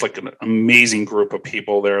just like an amazing group of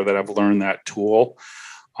people there that have learned that tool.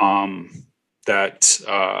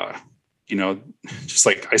 Just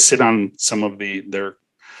like I sit on some of their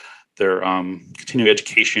continuing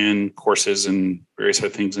education courses and various other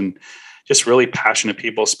things, and just really passionate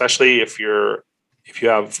people, especially if you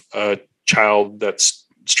have a child that's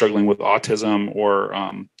struggling with autism, or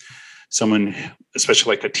someone,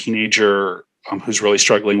 especially like a teenager who's really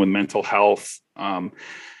struggling with mental health.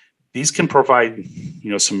 These can provide,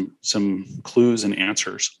 some clues and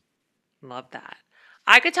answers. Love that.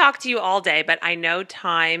 I could talk to you all day, but I know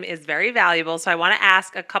time is very valuable. So I want to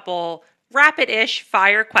ask a couple rapid-ish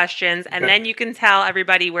fire questions, and then you can tell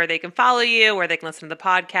everybody where they can follow you, where they can listen to the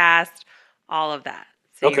podcast, all of that.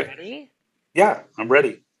 So you ready? Yeah, I'm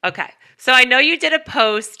ready. Okay. So I know you did a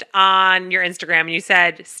post on your Instagram and you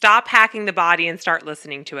said, stop hacking the body and start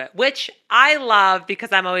listening to it, which I love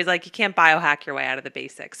because I'm always like, you can't biohack your way out of the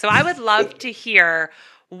basics. So I would love to hear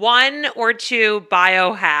one or two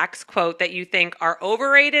biohacks, quote, that you think are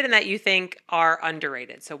overrated and that you think are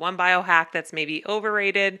underrated. So one biohack that's maybe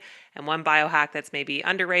overrated and one biohack that's maybe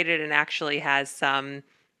underrated and actually has some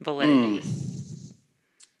validity.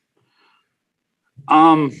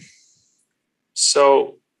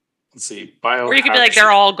 So let's see, biohack. Or you could be like, they're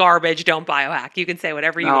all garbage, don't biohack. You can say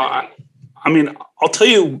whatever you want. I mean, I'll tell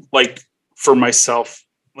you, like, for myself,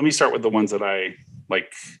 let me start with the ones that I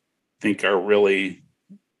like think are really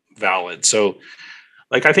valid. So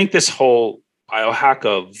like, I think this whole biohack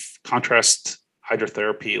of contrast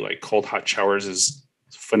hydrotherapy, like cold hot showers, is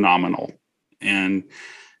phenomenal. And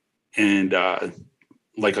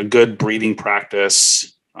like a good breathing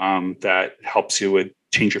practice that helps you with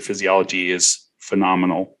change your physiology is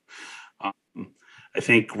phenomenal. I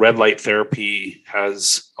think red light therapy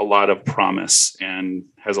has a lot of promise and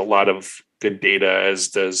has a lot of good data, as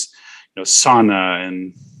does sauna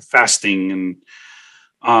and fasting. And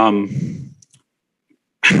I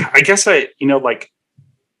guess I know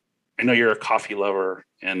you're a coffee lover,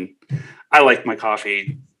 and I like my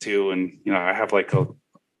coffee too, and I have like a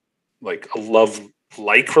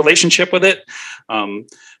love-like relationship with it.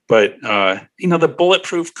 But the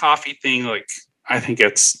bulletproof coffee thing, like, I think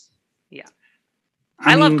it's,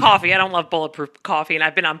 I love coffee. I don't love bulletproof coffee. And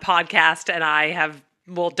I've been on podcast and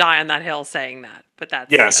will die on that hill saying that, but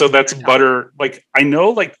that's butter. Like, I know,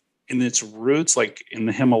 like, in its roots, like in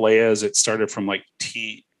the Himalayas, it started from like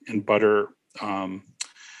tea and butter,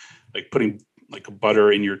 like putting like a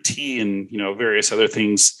butter in your tea and, various other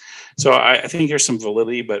things. So I think there's some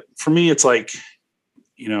validity, but for me, it's like,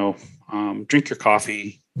 drink your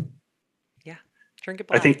coffee. Yeah. Drink it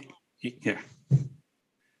black. I think, yeah.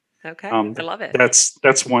 Okay. I love it.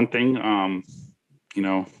 That's one thing,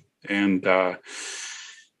 and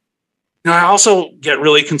I also get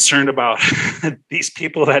really concerned about these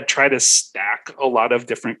people that try to stack a lot of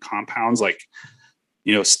different compounds, like,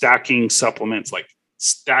 stacking supplements, like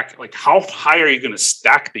how high are you going to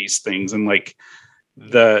stack these things? And like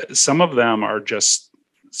some of them are just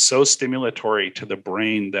so stimulatory to the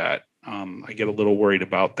brain that I get a little worried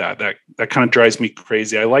about that kind of drives me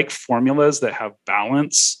crazy. I like formulas that have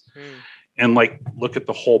balance and like look at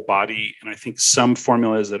the whole body. And I think some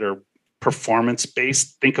formulas that are performance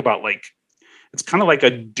based, think about, like, it's kind of like a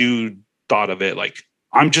dude thought of it, like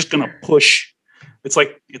I'm just going to push. It's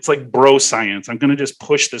like bro science. I'm going to just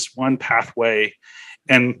push this one pathway,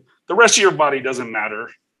 and the rest of your body doesn't matter.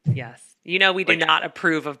 Yes. We do not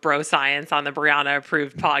approve of bro science on the Brianna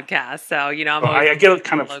Approved podcast. So, I get it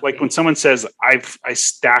kind of like when someone says I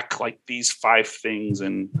stack like these 5 things,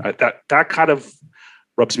 and that kind of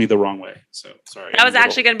rubs me the wrong way. So sorry. That was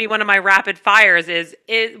actually going to be one of my rapid fires.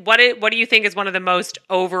 What do you think is one of the most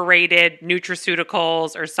overrated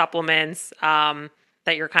nutraceuticals or supplements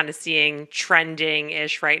that you're kind of seeing trending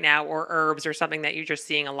ish right now, or herbs or something that you're just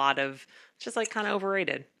seeing a lot of, just like kind of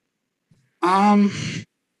overrated?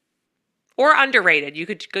 Or underrated. You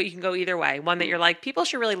can go either way. One that you're like, people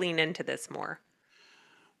should really lean into this more.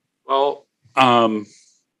 Well, I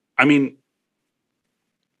mean,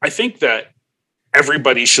 I think that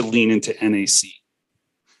everybody should lean into NAC.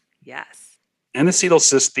 Yes.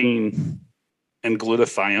 N-acetylcysteine and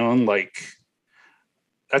glutathione,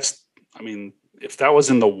 if that was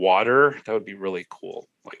in the water, that would be really cool.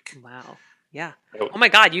 Wow. Yeah. Oh my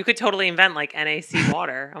God, you could totally invent like NAC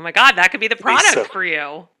water. Oh my God, that could be the product for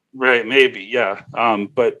you. Right, maybe, yeah.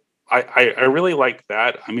 But I really like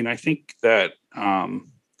that. I mean, I think that I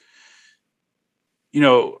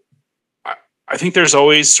think there's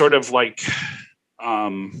always sort of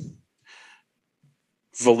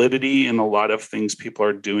validity in a lot of things people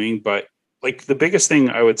are doing, but the biggest thing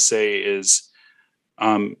I would say is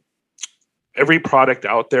every product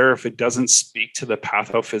out there, if it doesn't speak to the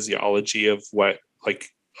pathophysiology of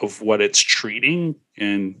what it's treating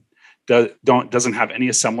and doesn't have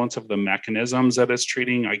any semblance of the mechanisms that it's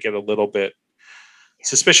treating, I get a little bit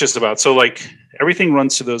suspicious about. So everything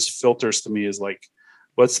runs through those filters to me is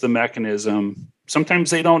what's the mechanism? Sometimes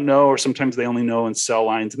they don't know, or sometimes they only know in cell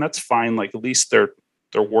lines, and that's fine. At least they're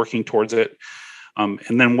working towards it.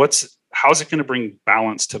 And then how's it going to bring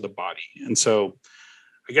balance to the body? And so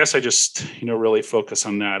I guess I just, really focus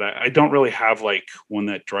on that. I don't really have one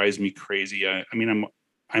that drives me crazy. I mean,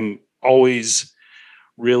 I'm always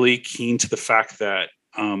really keen to the fact that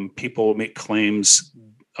people make claims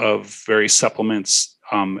of various supplements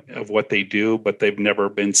of what they do, but they've never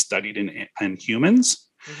been studied in humans.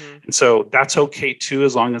 Mm-hmm. And so that's okay too,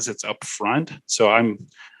 as long as it's upfront. So I'm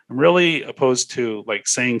really opposed to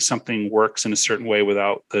saying something works in a certain way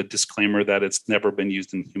without the disclaimer that it's never been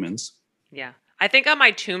used in humans. Yeah. I think on my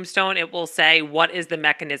tombstone, it will say, what is the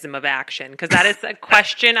mechanism of action? Because that is a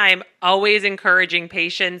question I am always encouraging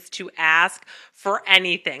patients to ask for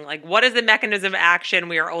anything. What is the mechanism of action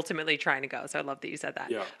we are ultimately trying to go? So I love that you said that.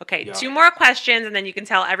 Yeah. Okay, yeah. 2 more questions, and then you can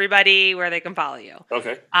tell everybody where they can follow you.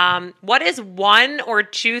 Okay. What is 1 or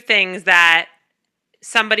 2 things that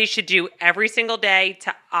somebody should do every single day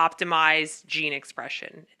to optimize gene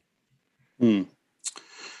expression?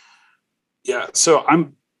 Yeah, so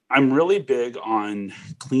I'm really big on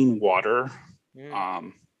clean water.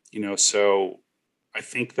 So I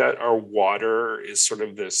think that our water is sort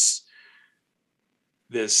of this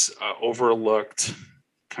overlooked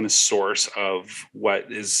kind of source of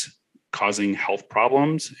what is causing health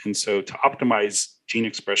problems. And so to optimize gene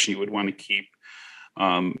expression, you would want to keep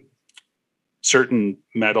certain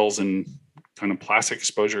metals and kind of plastic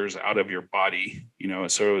exposures out of your body.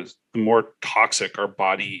 So the more toxic our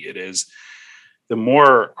body it is, the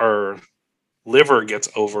more our liver gets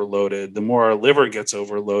overloaded. The more our liver gets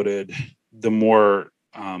overloaded, the more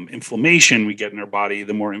inflammation we get in our body.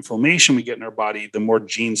 The more inflammation we get in our body, the more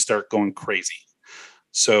genes start going crazy.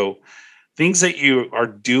 So things that you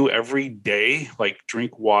do every day, like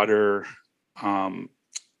drink water, and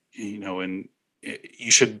you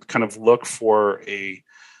should kind of look for a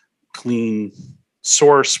clean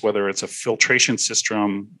source, whether it's a filtration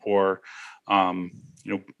system or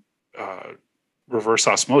reverse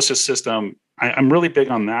osmosis system. I'm really big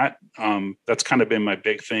on that. That's kind of been my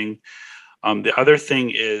big thing. The other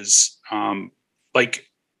thing is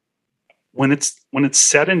when it's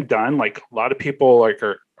said and done, a lot of people are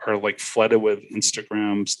flooded with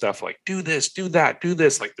Instagram stuff, do this, do that, do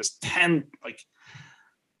this, this 10,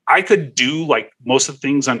 I could do most of the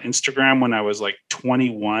things on Instagram when I was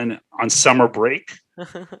 21 on summer break.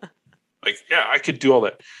 Yeah, I could do all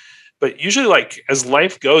that. But usually as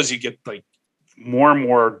life goes, you get more and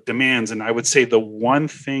more demands. And I would say the one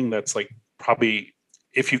thing that's probably,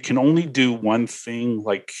 if you can only do one thing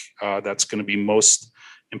that's going to be most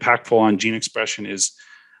impactful on gene expression, is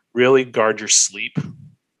really guard your sleep.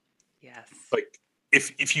 Yes.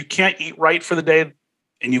 If you can't eat right for the day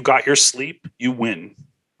and you got your sleep, you win.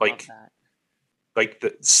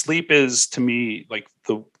 The sleep is, to me,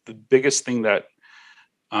 the biggest thing that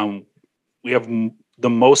we have the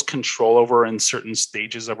most control over in certain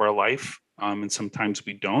stages of our life. And sometimes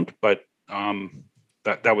we don't, but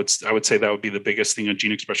I would say that would be the biggest thing on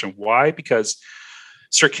gene expression. Why? Because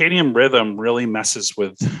circadian rhythm really messes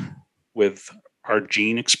with our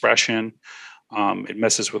gene expression. It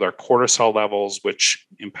messes with our cortisol levels, which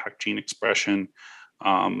impact gene expression.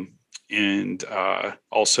 And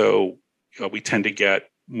also, we tend to get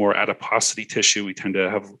more adiposity tissue. We tend to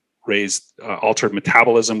have raised altered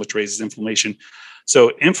metabolism, which raises inflammation.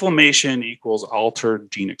 So inflammation equals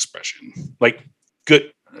altered gene expression. Like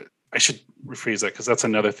good, I should rephrase that because that's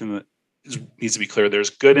another thing that needs to be clear.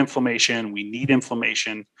 There's good inflammation. We need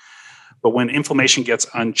inflammation. But when inflammation gets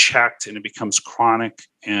unchecked and it becomes chronic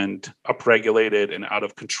and upregulated and out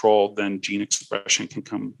of control, then gene expression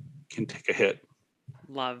can take a hit.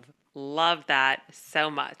 Love that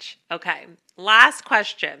so much. Okay, last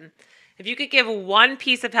question. If you could give one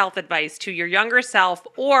piece of health advice to your younger self,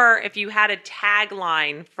 or if you had a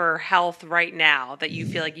tagline for health right now that you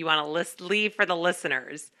feel like you want to leave for the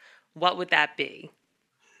listeners, what would that be?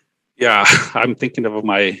 Yeah, I'm thinking of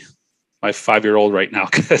my 5-year-old right now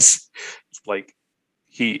because it's like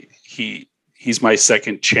he's my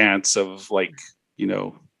second chance of like,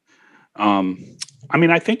 I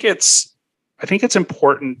mean, I think it's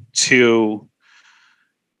important to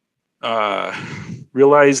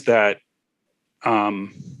realize that and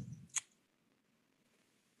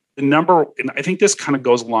I think this kind of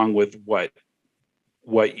goes along with what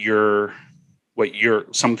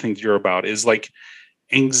some things you're about is like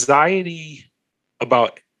anxiety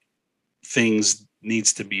about things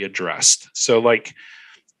needs to be addressed. So like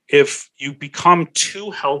if you become too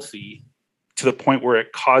healthy to the point where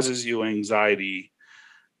it causes you anxiety,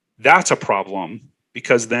 that's a problem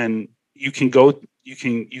because then you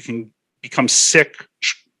can become sick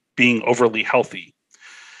being overly healthy.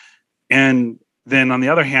 And then on the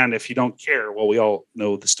other hand, if you don't care, well, we all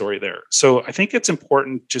know the story there. So I think it's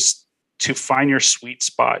important just to find your sweet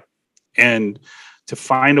spot and to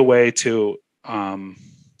find a way to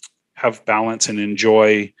have balance and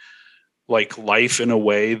enjoy like life in a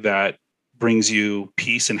way that brings you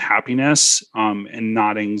peace and happiness and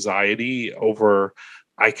not anxiety over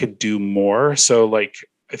I could do more. So like,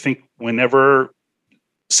 I think whenever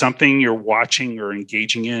something you're watching or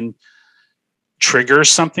engaging in triggers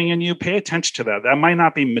something in you, pay attention to that. That might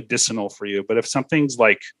not be medicinal for you, but if something's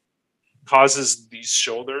like causes these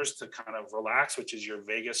shoulders to kind of relax, which is your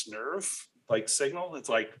vagus nerve like signal, it's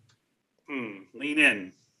like, lean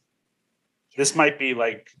in. This might be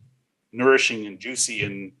like nourishing and juicy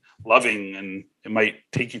and loving, and it might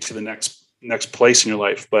take you to the next place in your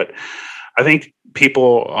life. But I think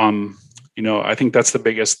people, I think that's the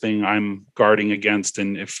biggest thing I'm guarding against.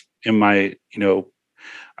 And if in my,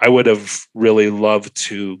 I would have really loved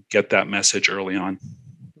to get that message early on.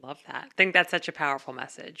 Love that. I think that's such a powerful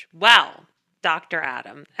message. Well, Dr.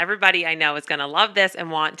 Adam, everybody I know is going to love this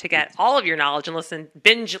and want to get all of your knowledge and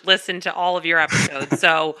binge listen to all of your episodes.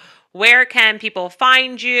 So where can people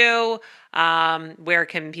find you? Where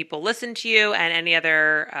can people listen to you, and any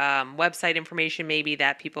other website information maybe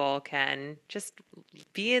that people can just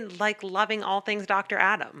be in, like loving all things Dr.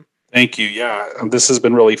 Adam? Thank you. Yeah, this has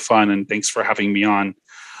been really fun, and thanks for having me on.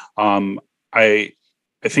 I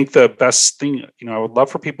think the best thing, I would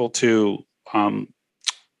love for people to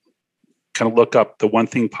kind of look up the One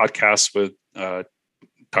Thing podcast with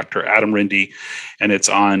Dr. Adam Rindy, and it's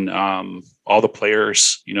on all the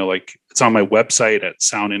players, like it's on my website at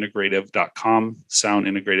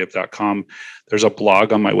soundintegrative.com. There's a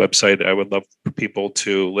blog on my website that I would love for people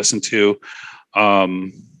to listen to.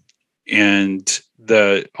 And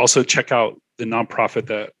also check out the nonprofit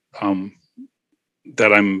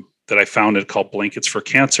that I founded called Blankets for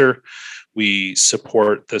Cancer. We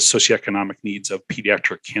support the socioeconomic needs of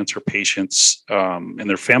pediatric cancer patients and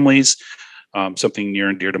their families. Something near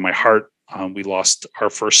and dear to my heart. We lost our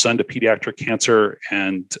first son to pediatric cancer,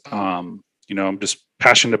 and I'm just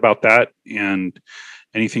passionate about that. And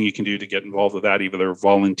anything you can do to get involved with that, either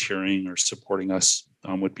volunteering or supporting us,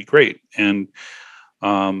 would be great. And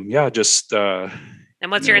just. And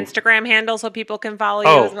what's your Instagram handle so people can follow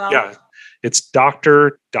you as well? Yeah, it's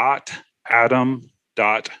dr.adam.rinde,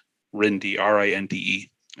 RINDE,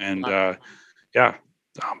 and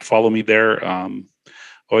follow me there.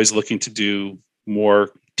 Always looking to do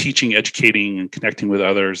more teaching, educating, and connecting with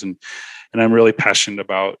others. And I'm really passionate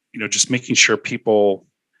about, just making sure people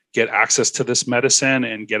get access to this medicine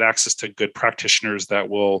and get access to good practitioners that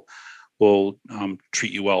will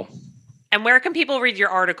treat you well. And where can people read your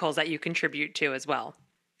articles that you contribute to as well?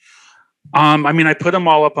 I put them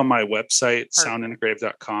all up on my website,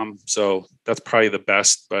 soundintegrative.com. So that's probably the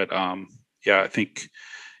best. But I think,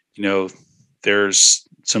 there's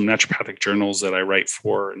some naturopathic journals that I write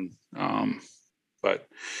for, and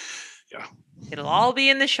It'll all be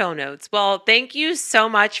in the show notes. Well, thank you so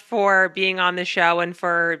much for being on the show and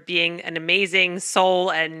for being an amazing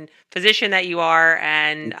soul and physician that you are.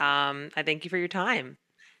 And I thank you for your time.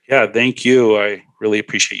 Yeah, thank you. I really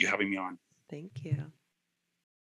appreciate you having me on. Thank you.